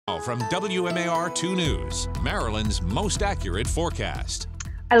from WMAR 2 News, Maryland's most accurate forecast.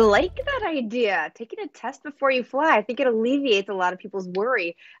 I like that idea. Taking a test before you fly. I think it alleviates a lot of people's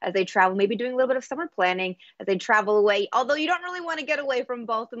worry as they travel, maybe doing a little bit of summer planning as they travel away. Although you don't really want to get away from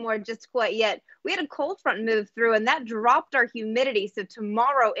Baltimore just quite yet. We had a cold front move through and that dropped our humidity. So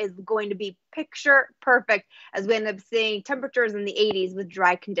tomorrow is going to be picture perfect as we end up seeing temperatures in the 80s with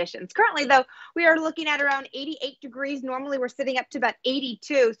dry conditions. Currently, though, we are looking at around 88 degrees. Normally, we're sitting up to about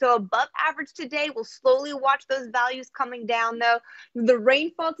 82. So above average today. We'll slowly watch those values coming down, though. The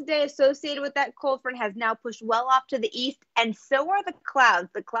rainfall today associated with that cold front has now pushed well off to the east, and so are the clouds.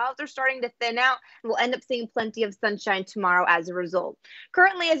 The clouds are starting to thin out, and we'll end up seeing plenty of sunshine tomorrow as a result.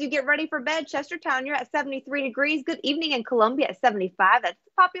 Currently, as you get ready for bed, Chestertown, you're at 73 degrees. Good evening in Columbia at 75. That's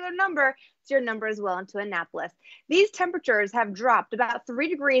a popular number. It's your number as well into Annapolis. These temperatures have dropped about 3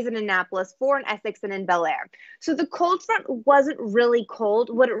 degrees in Annapolis, 4 in Essex, and in Bel Air. So the cold front wasn't really cold.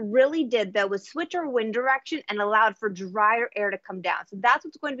 What it really did, though, was switch our wind direction and allowed for drier air to come down. So that's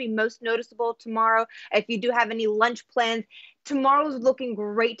what's going to be most noticeable tomorrow. If you do have any lunch plans, tomorrow's looking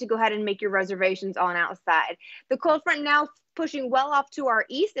great to go ahead and make your reservations on outside. The cold front now pushing well off to our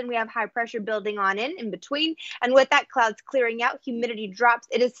east, and we have high pressure building on in between. And with that, clouds clearing out, humidity drops.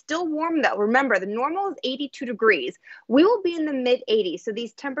 It is still warm, though. Remember, the normal is 82 degrees. We will be in the mid 80s, so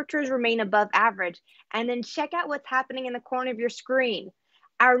these temperatures remain above average. And then check out what's happening in the corner of your screen.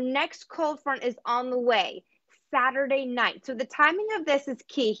 Our next cold front is on the way. Saturday night. So the timing of this is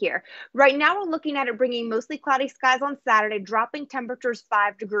key here. Right now, we're looking at it bringing mostly cloudy skies on Saturday, dropping temperatures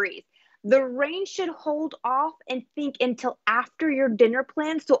 5 degrees. The rain should hold off and think until after your dinner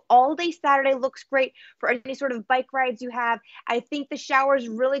plan. So all day Saturday looks great for any sort of bike rides you have. I think the shower is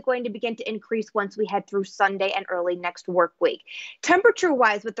really going to begin to increase once we head through Sunday and early next work week. Temperature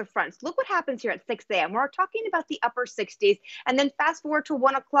wise with the fronts, look what happens here at 6 a.m. We're talking about the upper 60s. And then fast forward to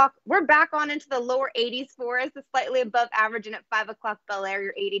 1 o'clock, we're back on into the lower 80s for us, slightly above average. And at 5 o'clock, Bel Air,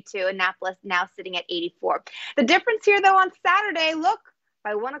 you're 82. Annapolis now sitting at 84. The difference here, though, on Saturday, look.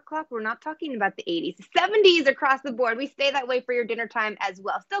 By 1 o'clock, we're not talking about the 80s, 70s across the board. We stay that way for your dinner time as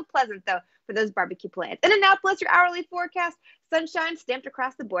well. Still pleasant, though, for those barbecue plans. In Annapolis, your hourly forecast, sunshine stamped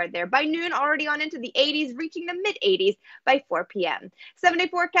across the board there. By noon, already on into the 80s, reaching the mid-80s by 4 p.m. 7-day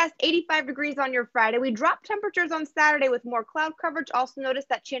forecast, 85 degrees on your Friday. We drop temperatures on Saturday with more cloud coverage. Also notice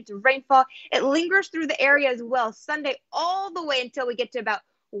that chance of rainfall. It lingers through the area as well. Sunday all the way until we get to about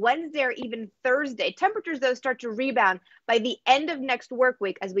Wednesday or even Thursday. Temperatures, though, start to rebound by the end of next work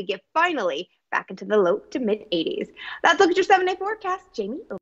week as we get finally back into the low to mid 80s. That's a look at your 7-day forecast. Jamie.